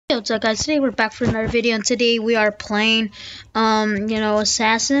What's up, guys? Today we're back for another video, and today we are playing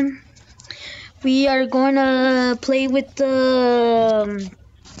assassin. We are going to play with the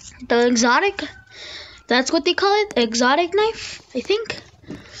exotic. That's what they call it, exotic knife, I think.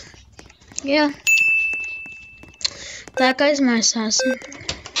 Yeah, that guy's my assassin.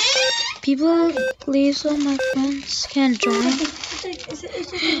 People leave, so my friends can't join.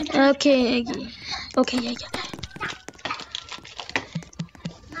 Okay, yeah.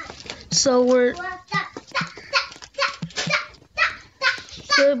 So we're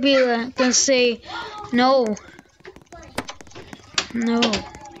gonna be gonna say no.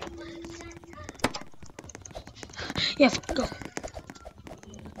 Yeah, go.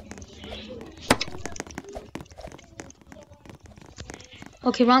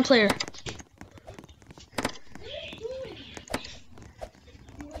 Okay, wrong player.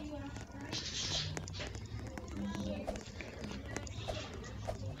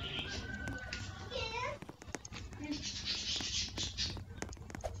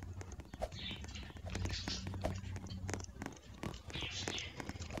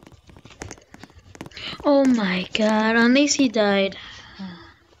 Oh my god, at least he died.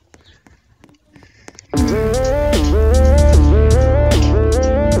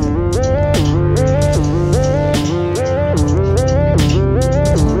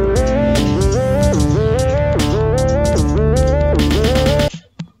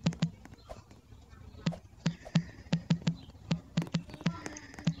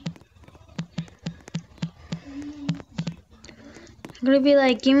 I'm gonna be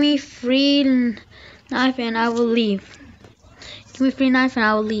like, give me free knife and I will leave. Give me free knife and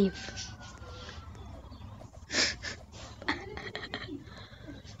I will leave.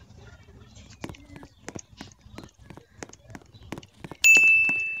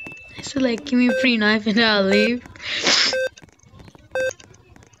 I said like, give me a free knife and I'll leave.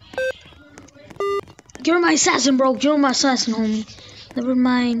 You're my assassin, bro. You're my assassin, homie. Never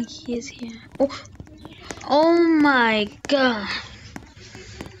mind, he is here. Oh my god.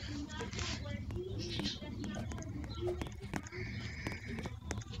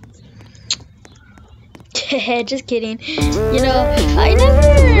 Just kidding. You know, I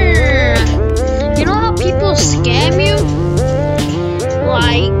never. You know how people scam you?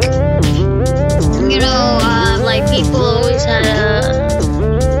 Like, like people always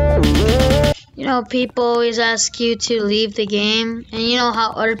people always ask you to leave the game, and you know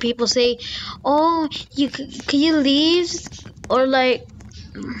how other people say, "Oh, can you leave?" Or like,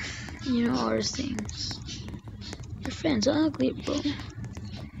 other things. Your friend's ugly, bro.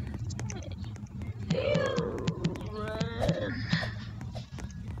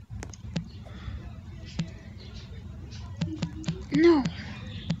 No.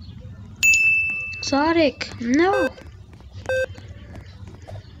 Exotic. No.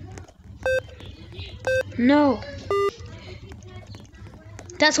 No.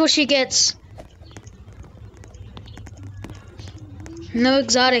 That's what she gets. No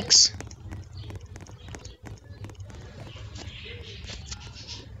exotics.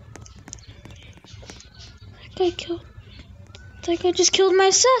 That guy just killed my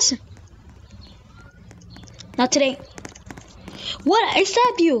assassin. Not today. What? I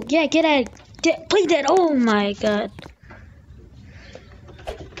stabbed you. Yeah, get out. Play dead. Oh my god.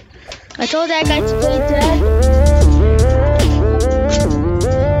 I told that guy to play dead.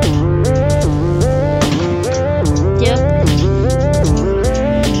 Yep.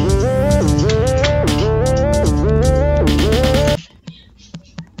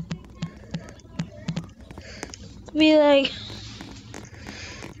 Be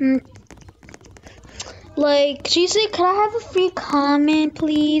like, she said, "Can I have a free comment,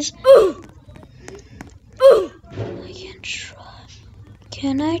 please?" I can try.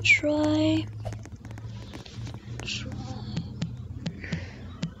 Can I try?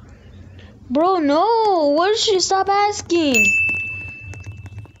 Bro, no. Why did she stop asking?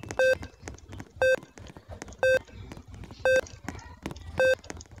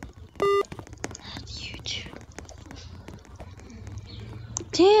 Not you two.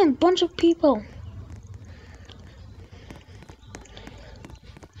 Damn, bunch of people.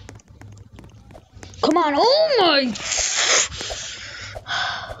 Come on, oh my!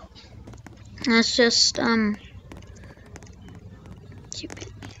 That's just, Cupid.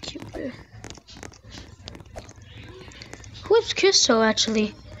 Who's Crystal,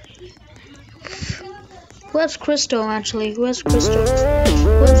 actually? Who's Crystal?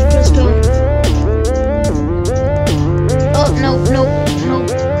 Oh, no. No.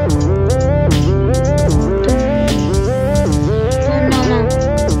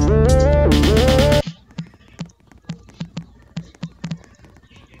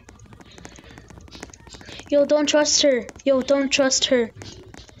 Yo, don't trust her. Yo, don't trust her.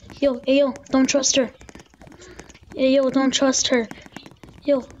 Yo, hey, yo, don't trust her. Hey, yo, don't trust her.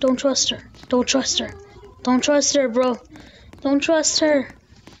 Yo, don't trust her. Don't trust her. Don't trust her, bro. Don't trust her.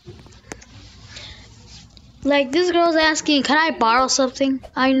 Like, this girl's asking, can I borrow something?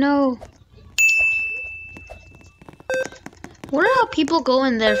 I know. Wonder how people go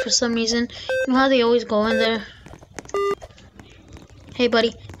in there for some reason. You know how they always go in there? Hey,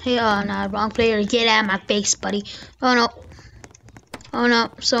 buddy. Hey, oh, nah, wrong player. Get out of my face, buddy. Oh, no. Oh,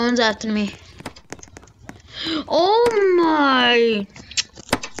 no. Someone's after me. Oh, my.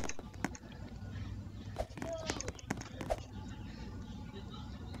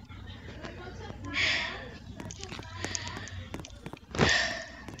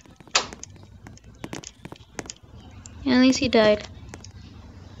 At least he died.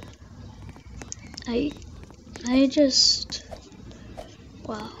 I just...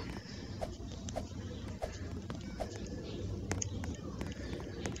 Wow.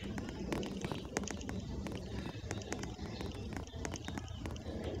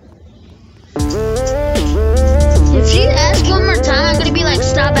 If she asks one more time, I'm gonna be like,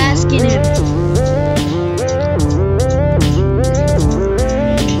 stop asking him.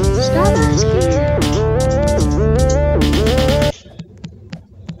 Stop asking him.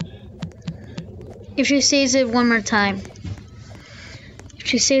 If she says it one more time. If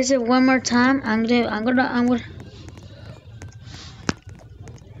she says it one more time, I'm gonna I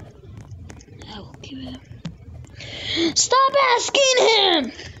will give it. Stop asking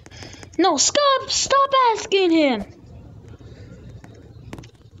him! No, stop asking him!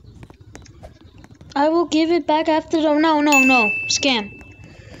 I will give it back after the no, scam.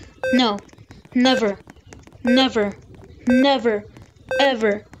 No. Never. Never. Never.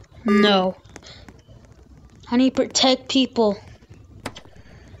 Ever. No. I need to protect people.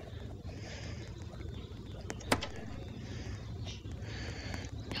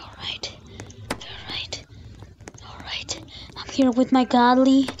 Alright. I'm here with my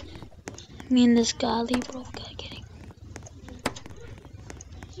godly. Me and this godly, bro. Gotta get it.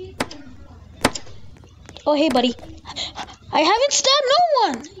 Oh, hey, buddy. I haven't stabbed no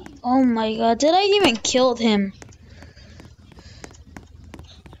one. Oh my god, did I even kill him?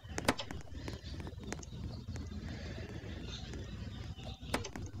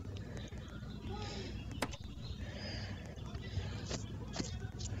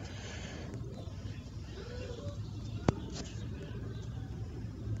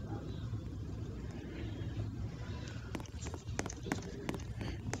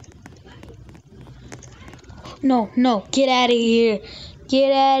 No, get out of here.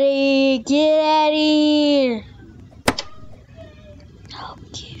 Get out of here. I'll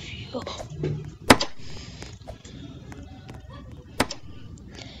give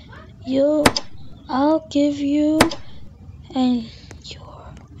you. I'll give you, and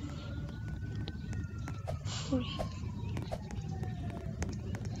you're free.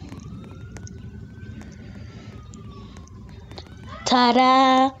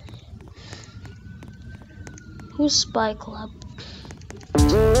 Ta-da! Who's Spy Club?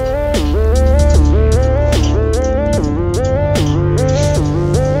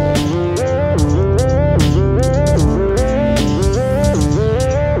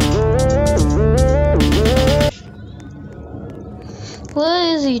 What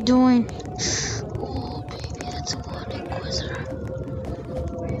is he doing? Oh, baby, that's a good inquisitor.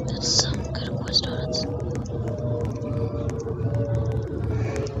 That's some good inquisitor.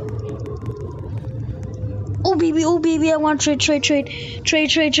 Oh baby, I want trade, send.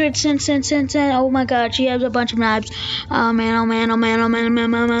 Oh my god, she has a bunch of knives. Oh man.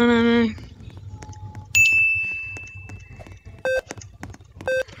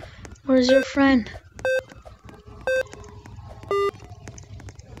 Where's your friend?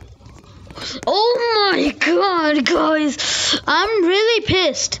 Oh my god, guys, I'm really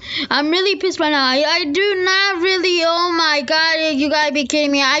pissed right now. I do not really, oh my god, you gotta be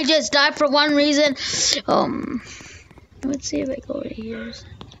kidding me. I just died for one reason. Let's see if I go right here.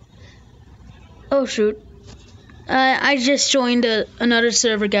 Oh shoot, I just joined another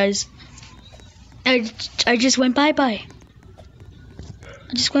server, guys. I just went bye-bye.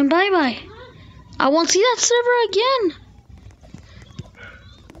 I won't see that server again.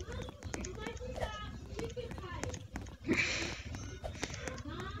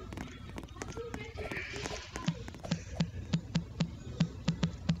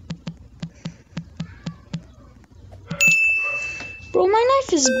 Bro, my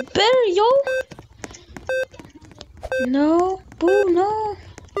knife is better, yo. No, boo, no.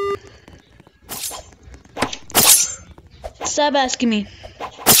 Stop asking me.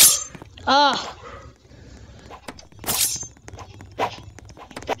 Ah.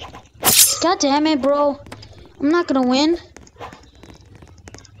 God damn it, bro. I'm not gonna win.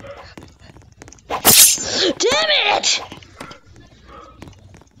 Damn it!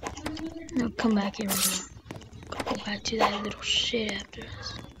 No, come back here right now. Go back to that little shit after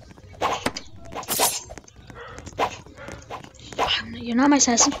us. You're not my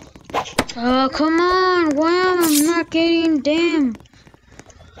assassin. Oh, come on. Wow, I'm not getting. Damn.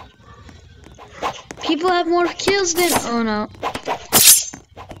 People have more kills than. Oh no.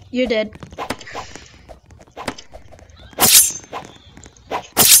 You're dead.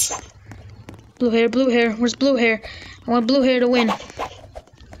 Blue hair, blue hair. Where's blue hair? I want blue hair to win.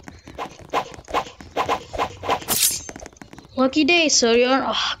 Lucky day, so you're.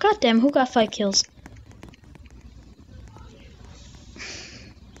 Oh, goddamn, who got 5 kills?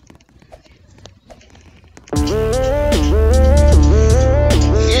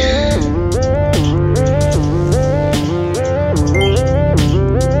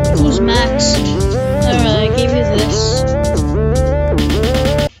 Who's Max? Alright, I gave you this.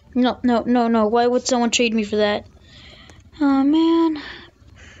 No. Why would someone trade me for that? Oh man.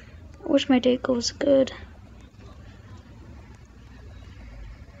 I wish my day goes good.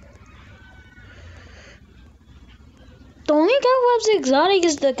 The only guy who has the exotic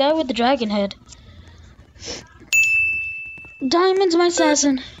is the guy with the dragon head. Diamond's my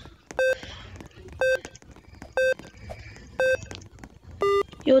assassin.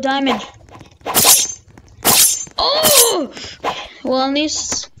 Yo, Diamond. Oh! Well, at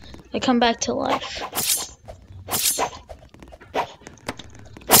least I come back to life.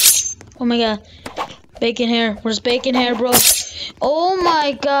 Oh my god. Bacon hair. Where's bacon hair, bro? Oh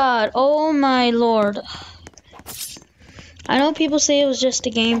my god. Oh my lord. I know people say it was just a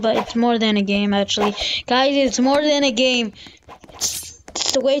game, but it's more than a game, actually. Guys, it's more than a game.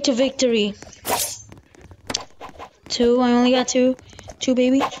 It's the way to victory. 2. I only got 2. 2,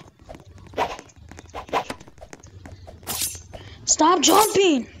 baby. Stop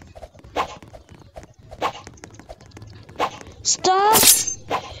jumping! Stop!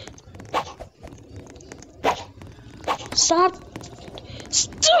 Stop!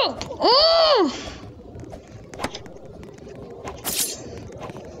 Stop! Oh!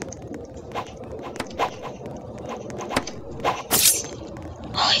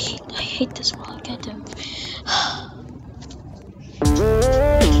 I hate this rock. Goddamn.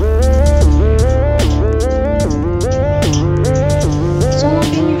 Someone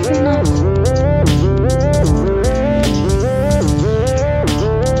give me a free knife.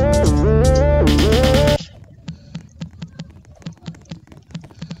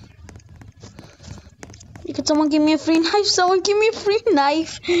 Could someone give me a free knife? Someone give me a free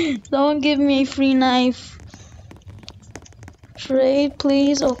knife. Someone give me a free knife. Trade,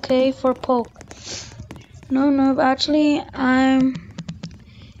 please. Okay, for poke. No, actually, I'm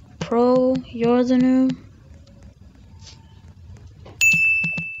pro. You're the noob.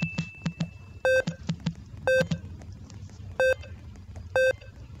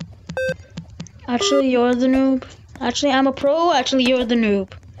 Actually, you're the noob. Actually, I'm a pro. Actually, you're the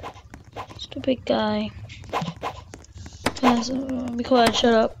noob. Stupid guy. Guys, be quiet.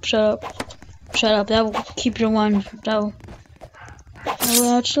 Shut up. That will keep your one. That will.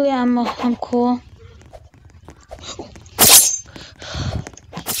 Well, actually, I'm cool.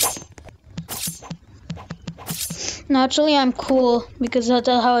 Naturally, I'm cool because that's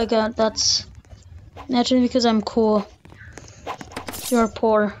how I got. That's naturally because I'm cool. You're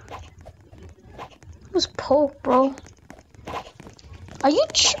poor. Who's poke, bro? Are you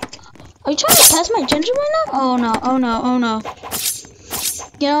trying to pass my ginger right now? Oh no.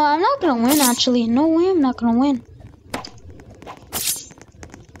 You know, I'm not gonna win. Actually, no way, I'm not gonna win.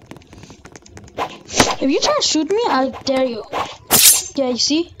 If you try to shoot me, I dare you. Yeah, you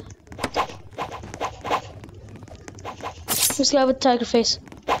see? This guy with tiger face.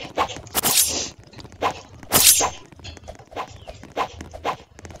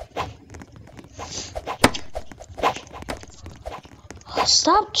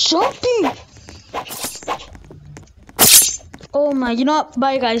 Stop jumping! Oh my, you know what?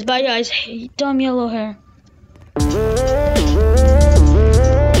 Bye guys. Hey, dumb yellow hair.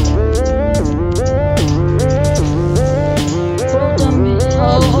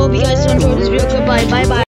 Hope you guys enjoyed this video. Goodbye. Bye.